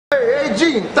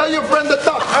Eugene, tell your friend the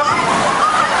duck.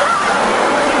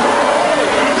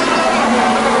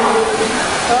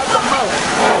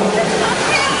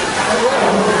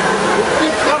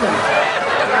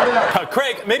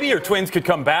 Craig, maybe your twins could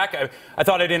come back. I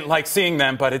thought I didn't like seeing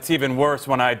them, but it's even worse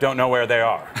when I don't know where they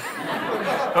are.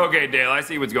 Okay, Dale, I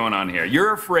see what's going on here.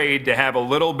 You're afraid to have a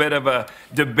little bit of a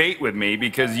debate with me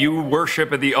because you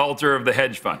worship at the altar of the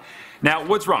hedge fund. Now,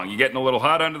 what's wrong? You getting a little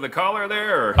hot under the collar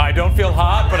there, or? I don't feel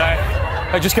hot, but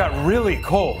I just got really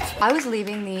cold. I was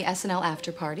leaving the SNL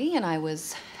after party, and I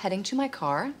was heading to my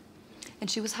car, and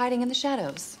she was hiding in the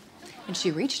shadows. And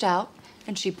she reached out,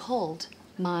 and she pulled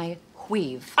my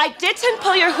weave. I didn't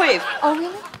pull your weave. Oh,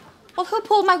 really? Well, who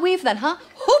pulled my weave then, huh?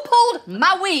 Who pulled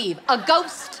my weave? A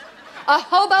ghost? A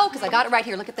hobo? Because I got it right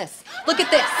here. Look at this. Look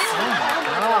at this.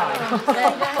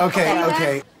 Oh,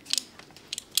 okay.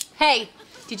 Hey,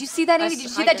 did you see that, Amy? Did you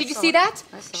see that? Did you see that?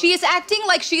 She is acting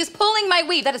like she is pulling my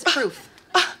weave. That is proof.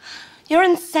 You're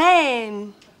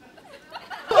insane.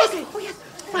 Okay.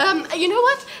 You know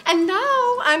what? And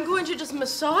now I'm going to just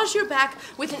massage your back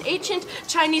with an ancient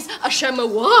Chinese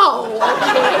chamois,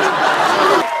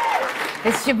 okay?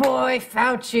 It's your boy,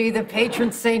 Fauci, the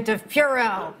patron saint of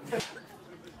Purell.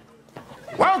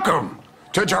 Welcome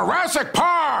to Jurassic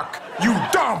Park, you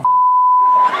dumb.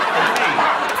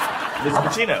 Hey, Mr.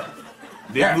 Pacino,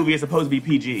 this movie is supposed to be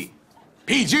PG.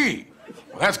 PG?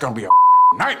 Well, that's gonna be a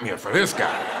nightmare for this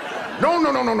guy.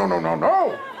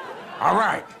 No. All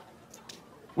right.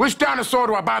 Which dinosaur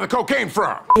do I buy the cocaine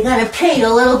from? You gotta pee a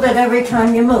little bit every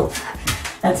time you move.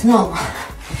 That's normal.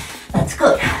 That's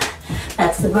good.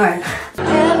 That's the burn.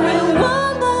 Every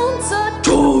woman's a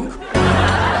Dog.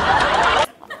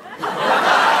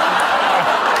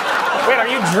 Wait, are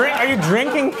you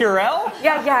drinking Purell?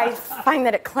 Yeah, I find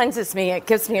that it cleanses me. It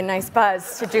gives me a nice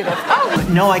buzz to do this. Oh!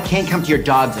 No, I can't come to your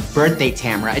dog's birthday,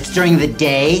 Tamara. It's during the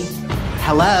day.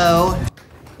 Hello?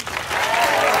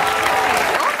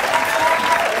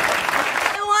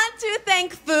 I want to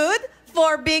thank food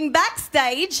for being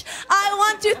backstage. I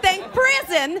want to thank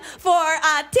prison for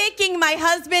taking my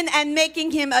husband and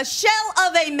making him a shell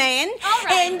of a man. All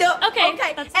right. And, Okay.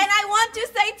 And I want to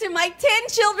say to my 10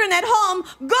 children at home,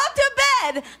 go to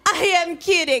bed. I am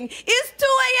kidding. It's 2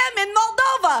 a.m. in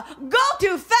Moldova. Go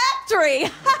to factory.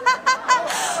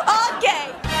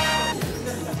 Okay.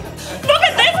 Look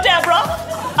at this, Deborah!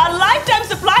 A lifetime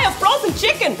supply of frozen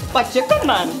chicken by Chicken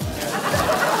Man.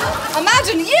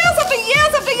 Imagine years after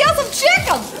years after years of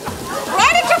chicken.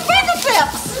 Right at your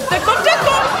fingertips.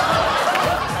 Tickle.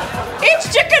 Each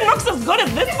chicken looks as good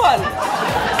as this one.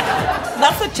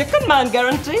 That's a Chicken Man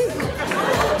guarantee.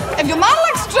 If your mom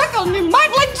likes chicken, you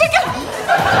might like chicken.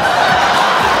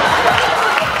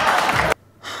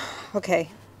 Okay.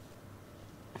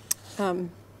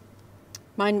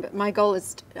 My goal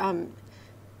is,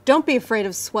 don't be afraid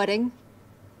of sweating,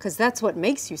 because that's what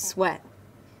makes you sweat.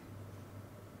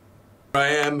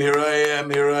 Here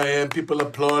I am. People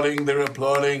applauding, they're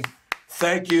applauding.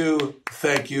 Thank you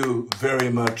very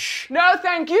much. No,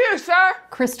 thank you, sir.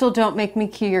 Crystal, don't make me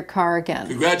key your car again.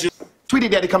 Congratulations. Tweety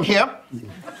Daddy, come here.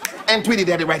 And Tweety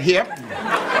Daddy right here.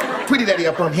 Tweety Daddy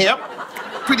up on here.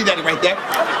 Tweety Daddy right there.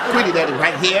 Tweety Daddy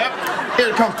right here.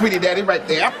 Here comes Tweety Daddy right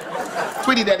there.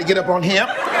 Tweety Daddy, get up on here.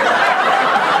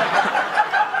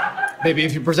 Maybe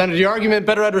if you presented your argument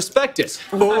better, I'd respect it.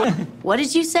 What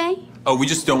did you say? Oh, we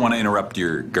just don't want to interrupt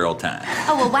your girl time.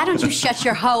 Oh, well, why don't you shut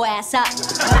your hoe ass up?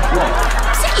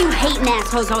 See, you hating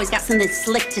assholes always got something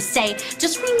slick to say.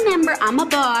 Just remember, I'm a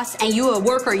boss, and you a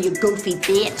worker, you goofy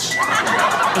bitch.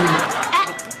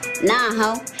 Nah,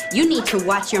 ho. You need to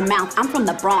watch your mouth. I'm from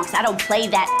the Bronx. I don't play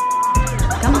that.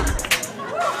 Come on.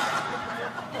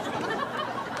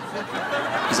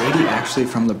 Is Adie actually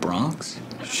from the Bronx?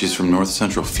 She's from North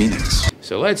Central Phoenix.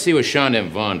 So let's see what Shonda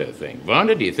and Vonda think.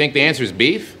 Vonda, do you think the answer is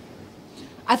beef?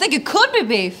 I think it could be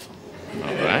beef. All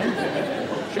right.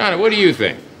 Shonda, what do you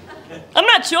think? I'm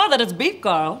not sure that it's beef,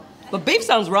 Carl, but beef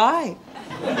sounds right.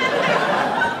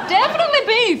 Definitely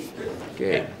beef.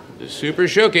 Okay, the Super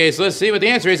Showcase. Let's see what the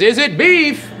answer is. Is it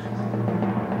beef?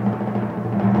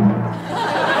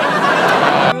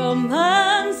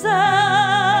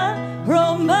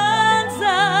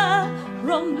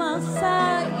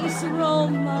 Romanza is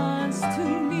romance to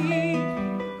me.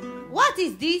 What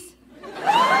is this?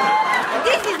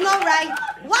 This is not right.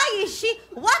 Why is she?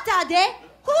 What are they?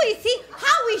 Who is he?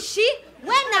 How is she?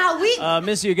 When are we?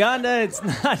 Miss Uganda, it's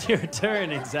not your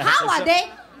turn exactly. How are they?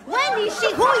 When is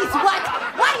she? Who is what?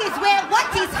 Why Why is where,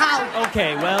 what is how?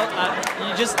 Okay, well,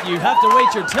 you have to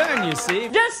wait your turn, you see.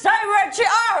 Just say what you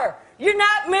are. You're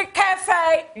not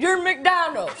McCafe, you're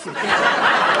McDonald's. I'm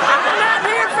not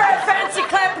here for a fancy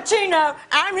cappuccino.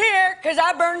 I'm here because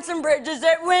I burned some bridges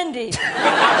at Wendy's.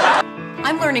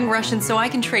 I'm learning Russian so I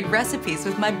can trade recipes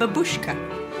with my babushka.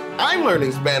 I'm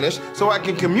learning Spanish so I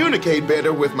can communicate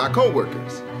better with my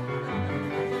coworkers.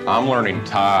 I'm learning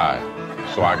Thai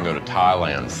so I can go to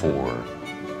Thailand for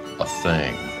a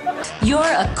thing. You're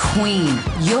a queen.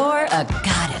 You're a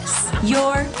goddess.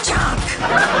 You're chonk.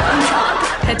 Chonk.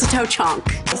 Head to toe chonk.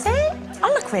 See? I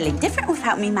look really different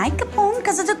without me makeup on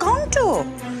because of the contour.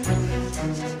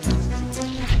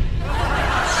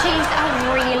 She's a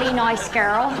really nice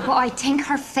girl, but I think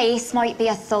her face might be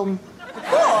a thumb.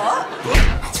 What?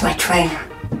 That's my trainer.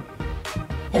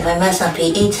 If I mess up, he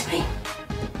eats me.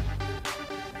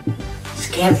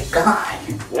 Scary guy.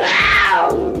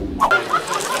 Wow!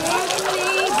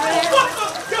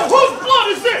 Whose blood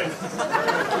is this?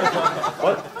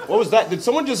 What was that? Did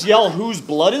someone just yell, whose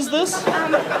blood is this?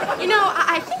 You know,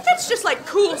 I think that's just like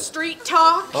cool street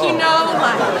talk, you know?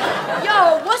 Like,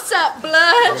 yo, what's up,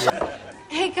 blood?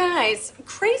 Hey guys,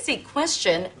 crazy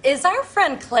question. Is our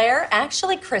friend Claire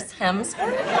actually Chris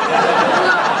Hemsworth?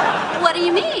 What do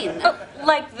you mean?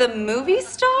 Like the movie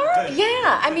star?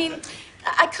 Yeah, I mean,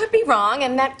 I could be wrong,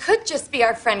 and that could just be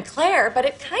our friend Claire, but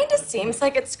it kind of seems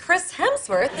like it's Chris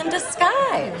Hemsworth in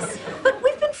disguise. But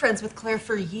we've been friends with Claire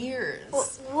for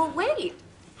years. Well, wait.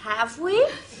 Have we?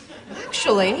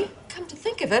 Actually, come to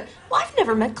think of it, well, I've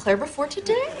never met Claire before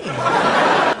today.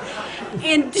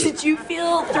 And did you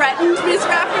feel threatened, Miss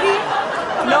Rafferty?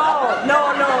 No.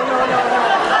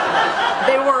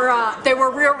 They were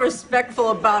real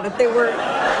respectful about it. They were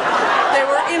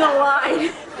in a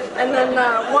line, and then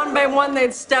one by one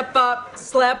they'd step up,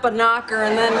 slap a knocker,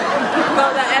 and then go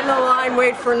to the end of the line,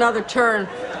 wait for another turn.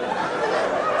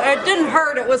 It didn't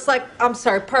hurt. It was like, I'm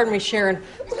sorry, pardon me, Sharon.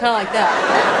 It's kind of like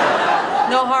that.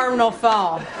 No harm, no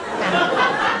foul.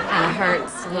 Kind of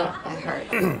hurts. Look, that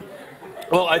hurts.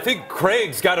 Well, I think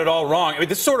Craig's got it all wrong. I mean,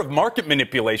 this sort of market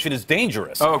manipulation is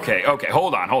dangerous. Okay,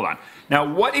 hold on. Now,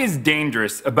 what is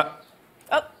dangerous about...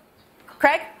 Oh,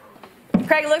 Craig?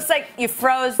 Craig, looks like you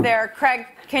froze there. Craig,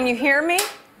 can you hear me?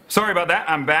 Sorry about that,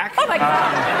 I'm back. Oh, my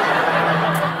God.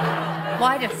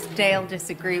 Why does Dale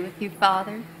disagree with you,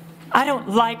 Father? I don't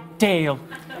like Dale.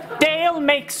 Dale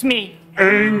makes me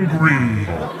angry.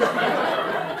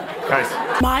 Guys.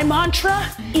 My mantra,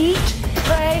 eat,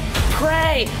 pray,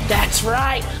 pray. That's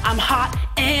right. I'm hot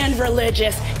and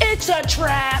religious. It's a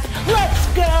trap. Let's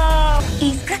go.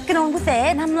 He's cracking on with it,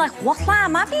 and I'm like, what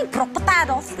am I being proper that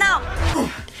off now?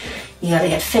 You gotta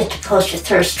get fit to post your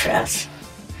thirst traps.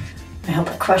 I hope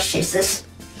it crushes this.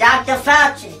 Dr.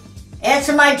 Fauci,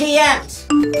 answer my DMs.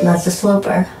 That's a slow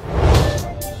burn.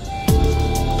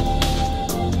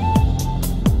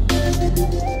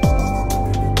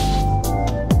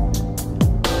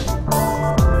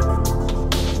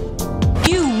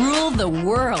 The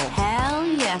world. Hell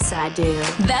yes, I do.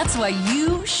 That's why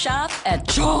you shop at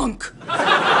Junk.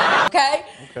 Okay?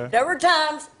 There were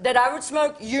times that I would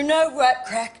smoke, you know what,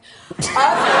 crack. Hey,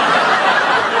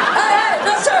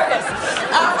 no serious.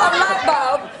 A light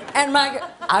bulb, and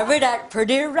I would act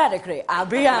pretty erratically, I'll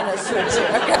be honest with you.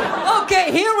 Okay,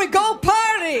 here we go,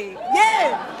 party.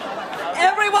 Yeah.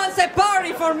 Everyone say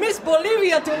party for Miss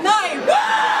Bolivia tonight.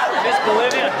 Woo! Miss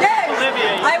Bolivia? Yes.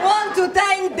 Bolivia. I want to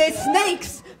thank the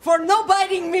snakes for not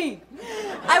biting me.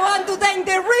 I want to thank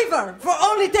the river for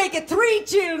only taking 3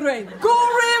 children. Go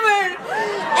river!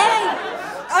 And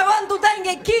I want to thank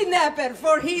a kidnapper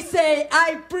for he say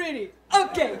I'm pretty.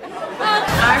 Okay.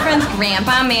 Our friend's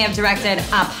grandpa may have directed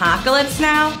Apocalypse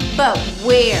Now, but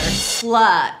we're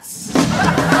sluts.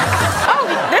 Oh,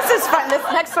 this is fun. This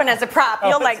next one has a prop.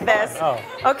 You'll like this. Oh.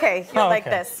 Okay, you'll like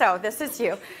this. So this is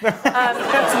you.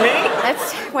 That's me?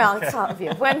 It's all of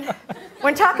you.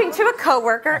 When talking to a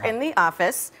coworker in the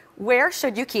office, where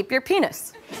should you keep your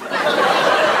penis?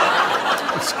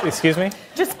 Excuse me?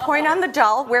 Just point on the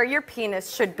doll where your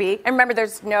penis should be. And remember,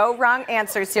 there's no wrong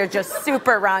answers here, just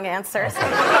super wrong answers. Okay.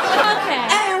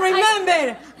 And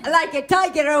remember, like a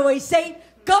tiger always say,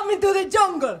 come into the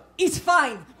jungle. It's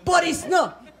fine, but it's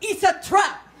not. It's a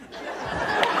trap.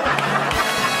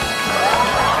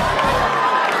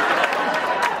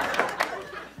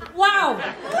 Wow.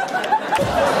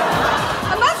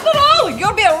 And that's not all.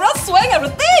 You'll be a real swinger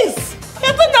with this.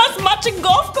 It's a nice matching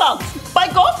golf club by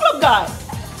Golf Club Guy.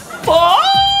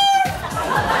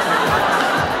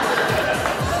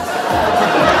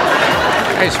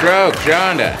 Hey, stroke,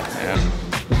 Shonda.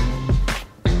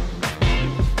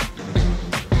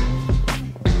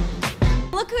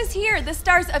 Look who's here. are the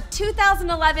stars of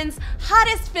 2011's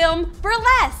hottest film,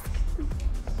 Burlesque.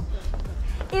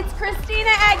 It's Christina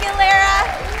Aguilera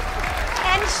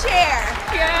and Cher.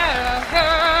 Yeah,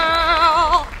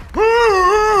 girl.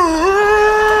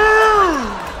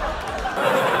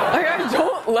 Like, I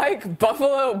don't like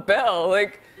Buffalo Bill.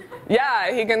 Like,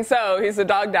 yeah, he can sew. He's a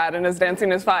dog dad and his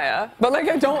dancing is fire. But, like,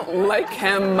 I don't like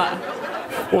him.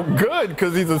 Well, good,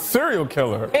 because he's a serial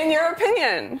killer. In your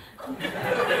opinion.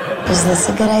 Is this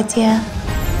a good idea?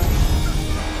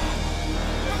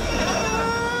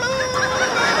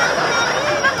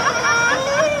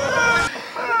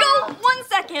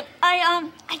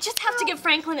 I just have to give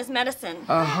Franklin his medicine.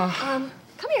 Uh-huh.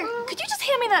 Come here. Could you just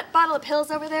hand me that bottle of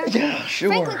pills over there? Yeah, sure.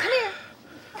 Franklin, come here.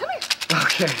 Come here.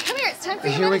 Okay. Come here. It's time for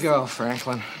your Here we medicine. go,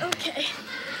 Franklin. Okay.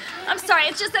 I'm sorry.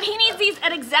 It's just that he needs these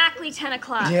at exactly 10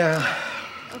 o'clock. Yeah.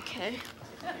 Okay.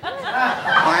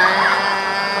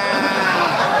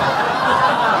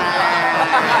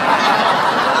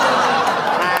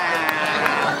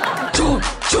 Chunk,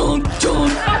 chunk, chunk.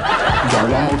 You got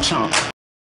one more chunk.